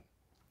know that.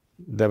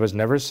 That was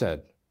never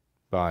said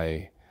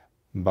by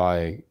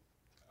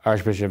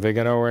Archbishop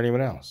Vigano or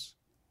anyone else.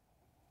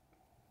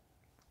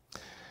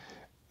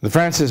 The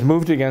Francis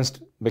moved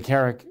against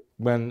McCarrick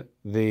when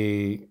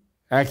the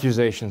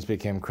accusations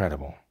became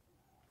credible.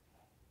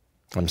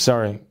 I'm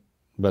sorry,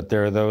 but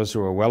there are those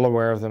who are well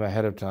aware of them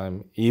ahead of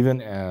time,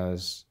 even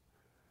as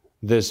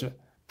this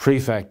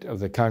prefect of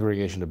the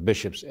Congregation of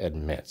Bishops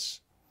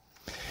admits.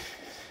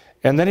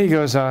 And then he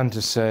goes on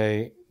to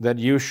say that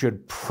you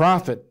should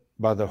profit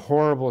by the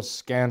horrible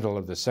scandal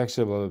of the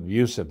sexual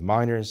abuse of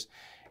minors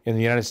in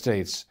the United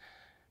States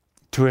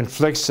to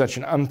inflict such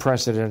an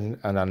unprecedented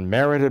and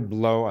unmerited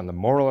blow on the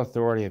moral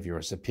authority of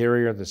your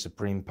superior, the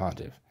Supreme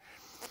Pontiff.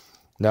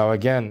 Now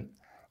again,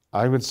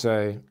 I would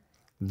say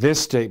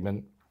this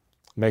statement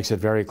makes it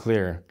very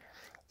clear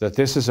that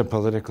this is a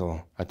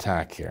political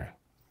attack here,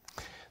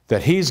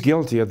 that he's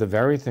guilty of the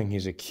very thing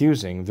he's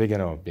accusing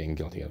Vigano of being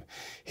guilty of.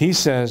 He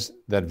says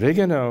that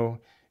Vigano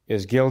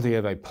is guilty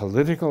of a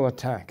political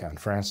attack on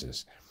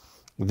Francis.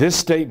 This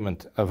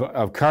statement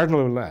of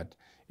Cardinal Ouellette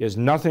is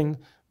nothing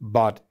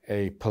but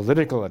a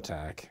political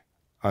attack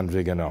on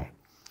Vigano.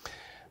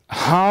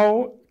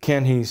 How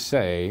can he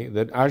say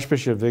that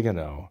Archbishop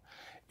Vigano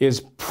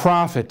is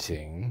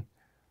profiting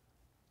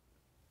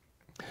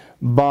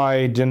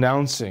by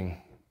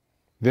denouncing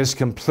this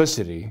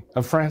complicity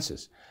of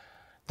Francis?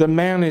 The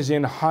man is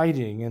in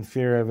hiding in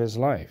fear of his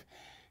life.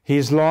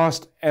 He's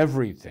lost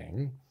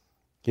everything,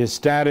 his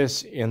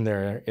status in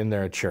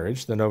their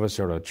church, the Novus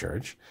Ordo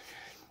Church.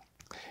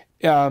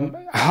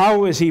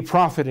 How is he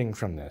profiting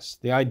from this?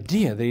 The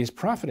idea that he's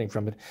profiting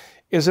from it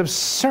is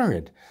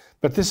absurd.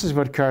 But this is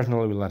what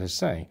Cardinal Ouellette is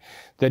saying,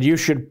 that you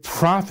should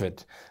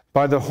profit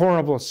by the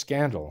horrible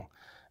scandal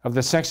of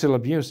the sexual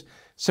abuse.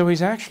 So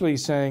he's actually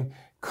saying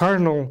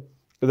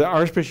the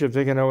Archbishop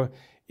Vigano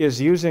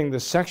is using the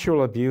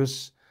sexual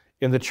abuse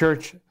in the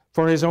church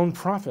for his own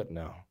profit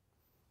now.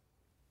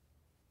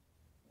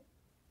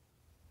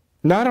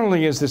 Not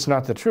only is this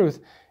not the truth,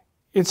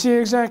 it's the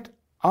exact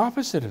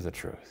opposite of the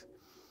truth.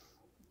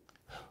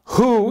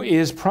 Who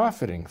is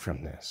profiting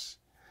from this?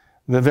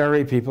 The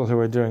very people who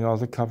are doing all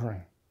the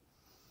covering.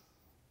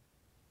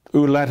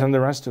 Ouellette and the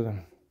rest of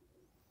them.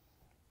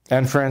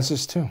 And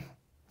Francis too.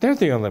 They're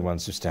the only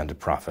ones who stand to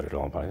profit at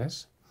all by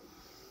this.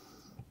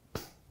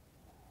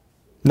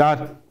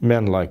 Not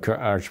men like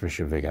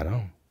Archbishop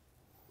Vigano.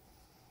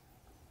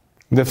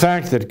 The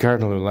fact that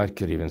Cardinal Ouellette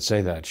could even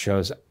say that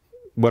shows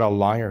what a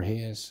liar he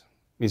is.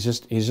 He's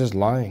just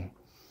lying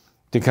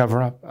to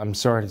cover up. I'm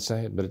sorry to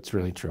say it, but it's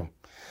really true.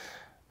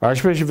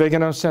 Archbishop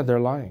Vigano said they're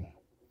lying.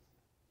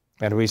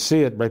 And we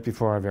see it right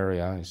before our very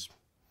eyes.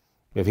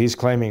 If he's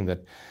claiming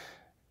that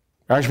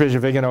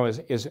Archbishop Vigano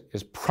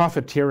is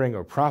profiteering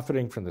or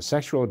profiting from the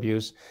sexual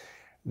abuse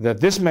that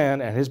this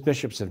man and his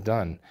bishops have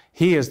done,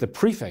 he is the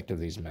prefect of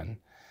these men,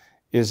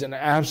 is an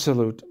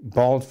absolute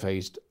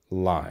bald-faced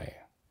lie.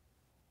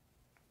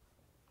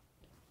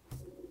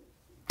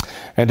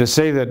 And to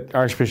say that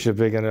Archbishop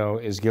Vigano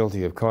is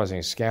guilty of causing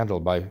a scandal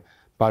by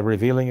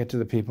revealing it to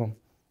the people,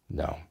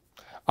 no.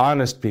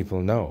 Honest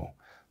people know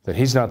that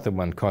he's not the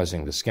one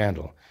causing the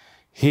scandal.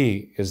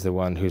 He is the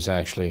one who's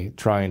actually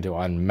trying to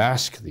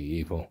unmask the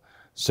evil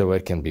so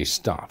it can be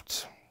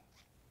stopped.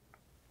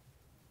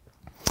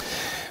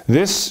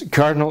 This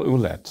Cardinal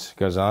Ouellet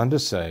goes on to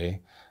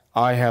say,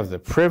 I have the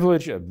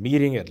privilege of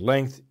meeting at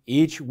length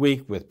each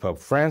week with Pope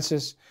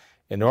Francis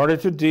in order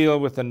to deal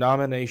with the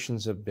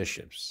nominations of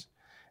bishops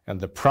and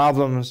the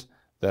problems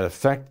that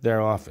affect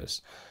their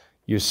office.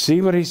 You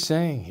see what he's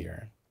saying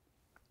here?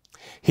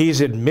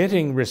 He's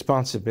admitting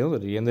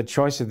responsibility in the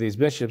choice of these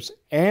bishops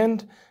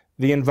and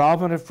the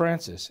involvement of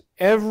Francis.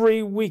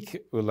 Every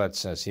week, Ouellet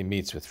says, he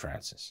meets with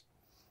Francis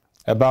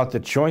about the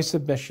choice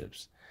of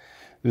bishops.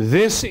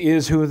 This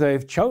is who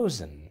they've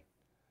chosen.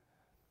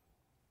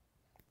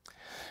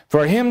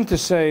 For him to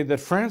say that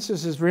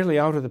Francis is really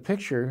out of the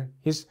picture,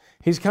 he's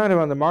kind of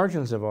on the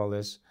margins of all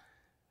this,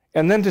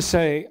 and then to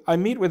say, I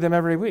meet with him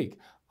every week.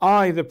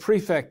 I, the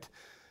prefect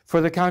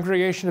for the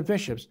Congregation of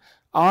Bishops,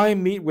 I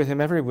meet with him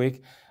every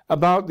week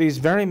about these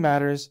very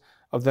matters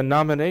of the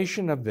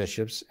nomination of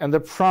bishops and the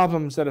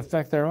problems that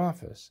affect their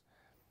office.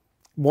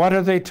 What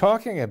are they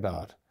talking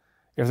about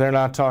if they're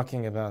not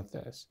talking about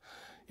this?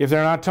 If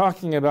they're not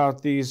talking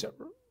about these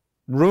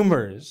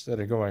rumors that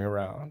are going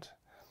around,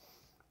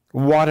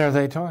 what are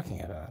they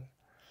talking about?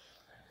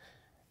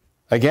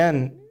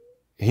 Again,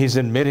 he's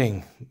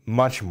admitting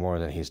much more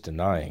than he's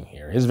denying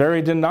here. His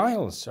very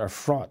denials are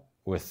fraught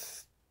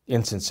with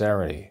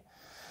insincerity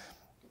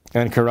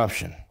and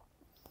corruption.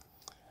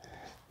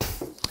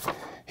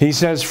 He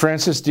says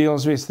Francis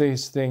deals with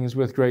these things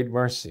with great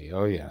mercy.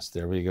 Oh yes,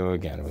 there we go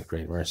again, with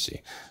great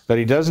mercy. But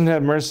he doesn't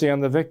have mercy on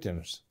the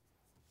victims.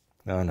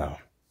 No.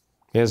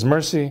 He has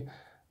mercy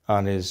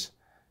on his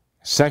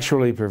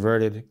sexually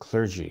perverted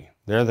clergy.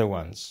 They're the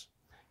ones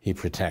he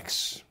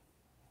protects.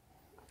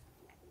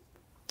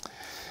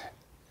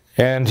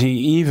 And he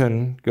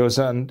even goes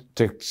on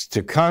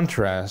to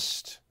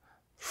contrast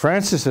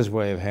Francis's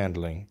way of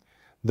handling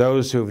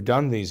those who've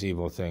done these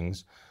evil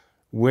things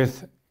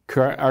with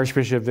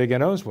Archbishop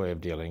Vigano's way of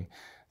dealing.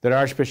 That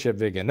Archbishop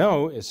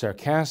Vigano is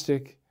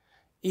sarcastic,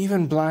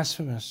 even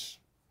blasphemous,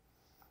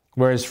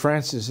 whereas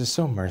Francis is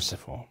so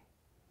merciful.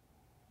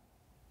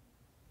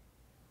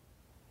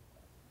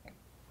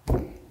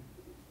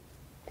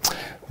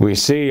 We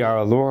see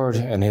our Lord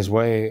and his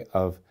way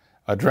of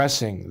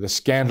addressing the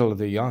scandal of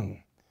the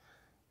young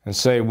and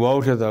say,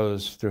 woe to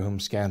those through whom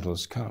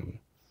scandals come.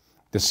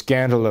 The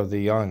scandal of the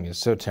young is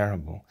so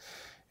terrible.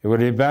 It would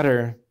be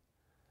better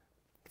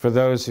for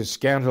those who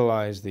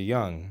scandalize the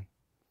young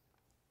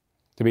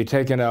to be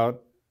taken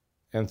out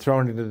and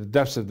thrown into the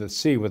depths of the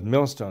sea with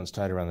millstones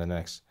tied around their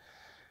necks.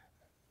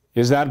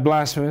 Is that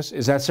blasphemous?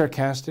 Is that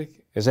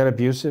sarcastic? Is that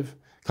abusive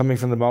coming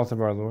from the mouth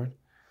of our Lord?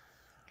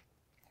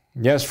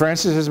 Yes,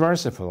 Francis is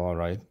merciful, all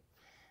right.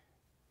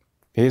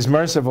 He is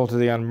merciful to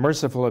the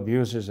unmerciful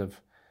abusers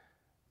of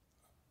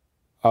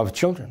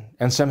children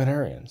and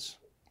seminarians.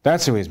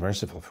 That's who he's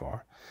merciful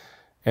for.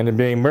 And in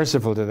being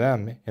merciful to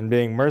them, in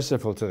being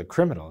merciful to the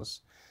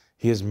criminals,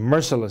 he is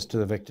merciless to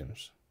the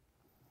victims.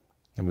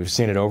 And we've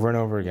seen it over and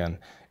over again.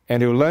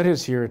 And Ouellet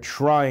is here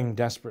trying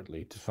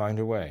desperately to find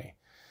a way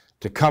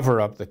to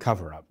cover up the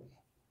cover-up.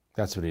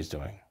 That's what he's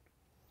doing.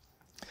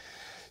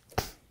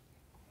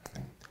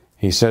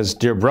 He says,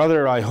 dear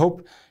brother, I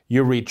hope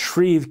you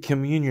retrieve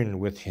communion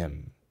with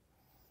him.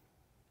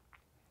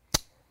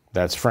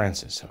 That's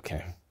Francis,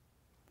 okay?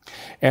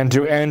 And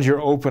to end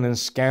your open and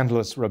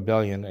scandalous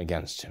rebellion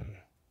against him.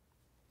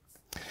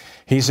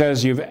 He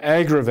says, you've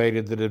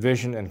aggravated the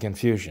division and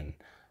confusion.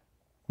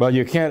 Well,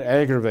 you can't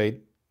aggravate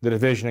the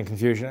division and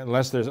confusion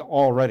unless there's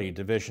already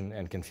division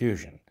and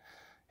confusion.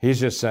 He's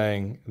just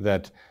saying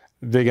that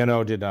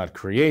Vigano did not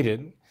create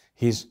it.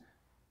 He's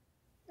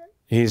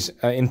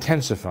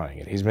intensifying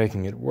it. He's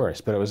making it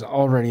worse, but it was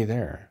already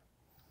there.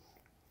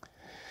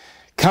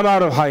 Come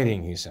out of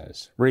hiding, he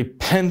says.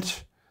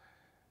 Repent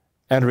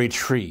and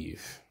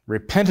retrieve.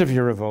 Repent of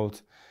your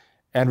revolt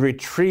and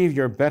retrieve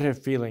your better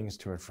feelings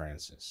toward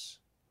Francis.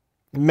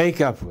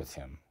 Make up with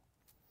him.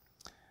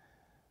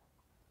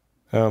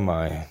 Oh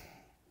my.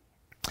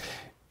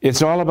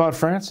 It's all about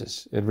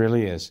Francis. It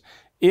really is.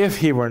 If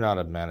he were not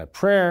a man of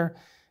prayer,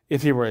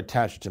 if he were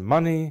attached to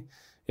money,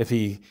 if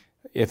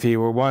he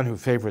were one who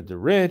favored the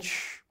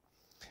rich,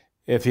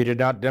 if he did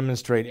not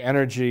demonstrate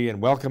energy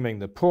in welcoming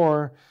the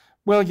poor,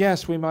 well,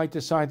 yes, we might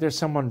decide there's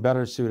someone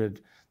better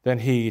suited than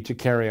he to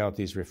carry out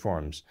these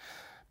reforms.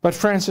 But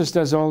Francis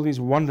does all these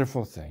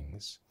wonderful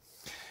things,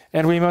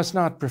 and we must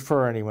not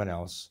prefer anyone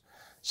else.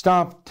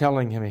 Stop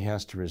telling him he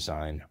has to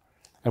resign,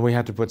 and we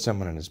have to put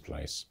someone in his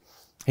place.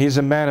 He's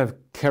a man of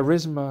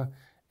charisma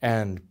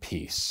and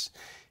peace.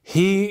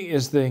 He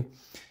is the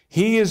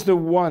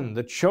one,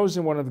 the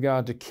chosen one of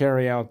God to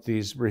carry out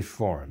these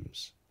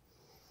reforms.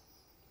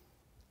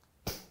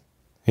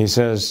 He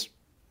says,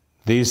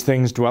 these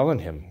things dwell in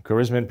him.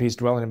 Charisma and peace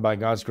dwell in him by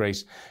God's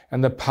grace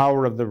and the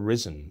power of the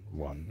risen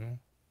one.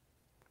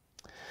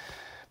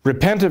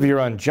 Repent of your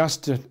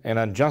unjust and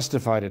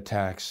unjustified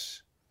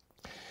attacks.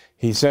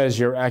 He says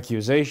your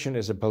accusation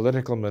is a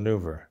political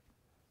maneuver.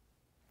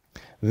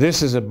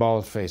 This is a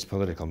bald-faced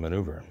political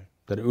maneuver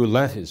that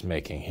Ouellet is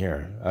making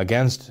here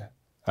against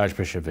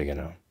Archbishop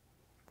Vigano.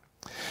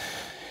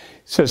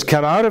 He says,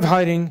 come out of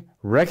hiding,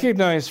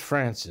 recognize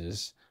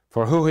Francis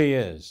for who he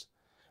is.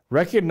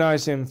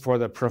 Recognize him for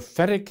the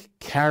prophetic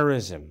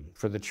charism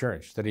for the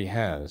church that he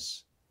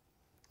has,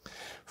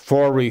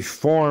 for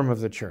reform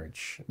of the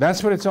church.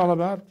 That's what it's all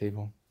about,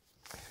 people.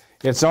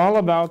 It's all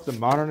about the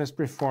modernist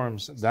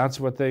reforms. That's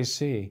what they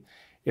see.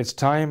 It's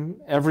time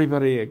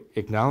everybody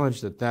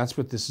acknowledge that that's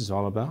what this is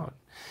all about.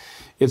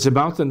 It's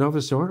about the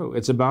Novus Ordo.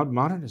 It's about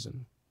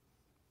modernism.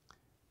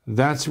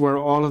 That's where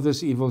all of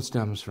this evil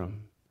stems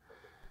from.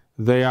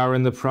 They are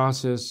in the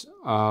process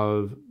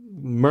of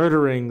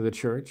murdering the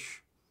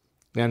church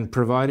and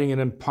providing an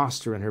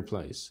impostor in her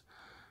place,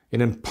 an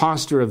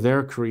impostor of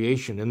their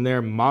creation in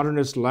their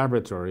modernist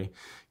laboratory,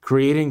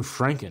 creating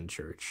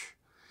Frankenchurch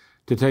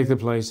to take the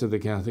place of the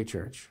Catholic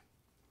Church.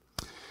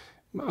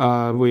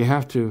 We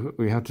have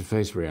to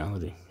face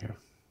reality here.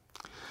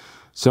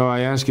 So I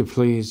ask you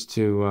please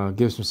to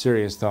give some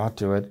serious thought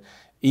to it.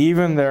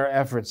 Even their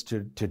efforts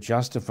to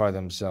justify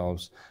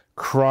themselves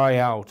cry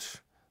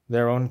out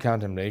their own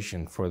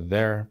condemnation for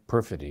their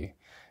perfidy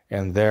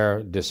and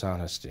their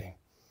dishonesty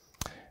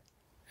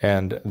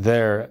and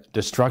their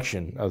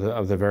destruction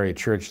of the very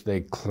church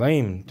they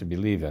claim to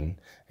believe in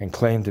and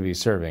claim to be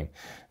serving.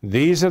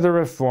 These are the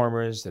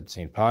reformers that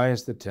St.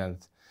 Pius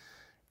X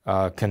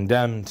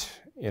condemned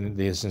in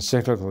his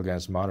encyclical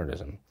against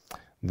modernism.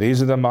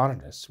 These are the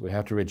modernists. We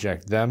have to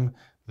reject them,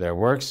 their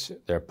works,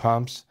 their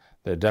pomps,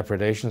 their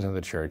depredations of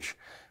the church.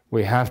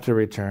 We have to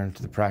return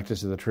to the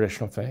practice of the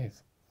traditional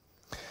faith.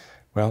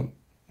 Well,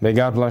 may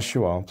God bless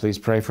you all. Please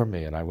pray for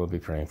me, and I will be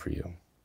praying for you.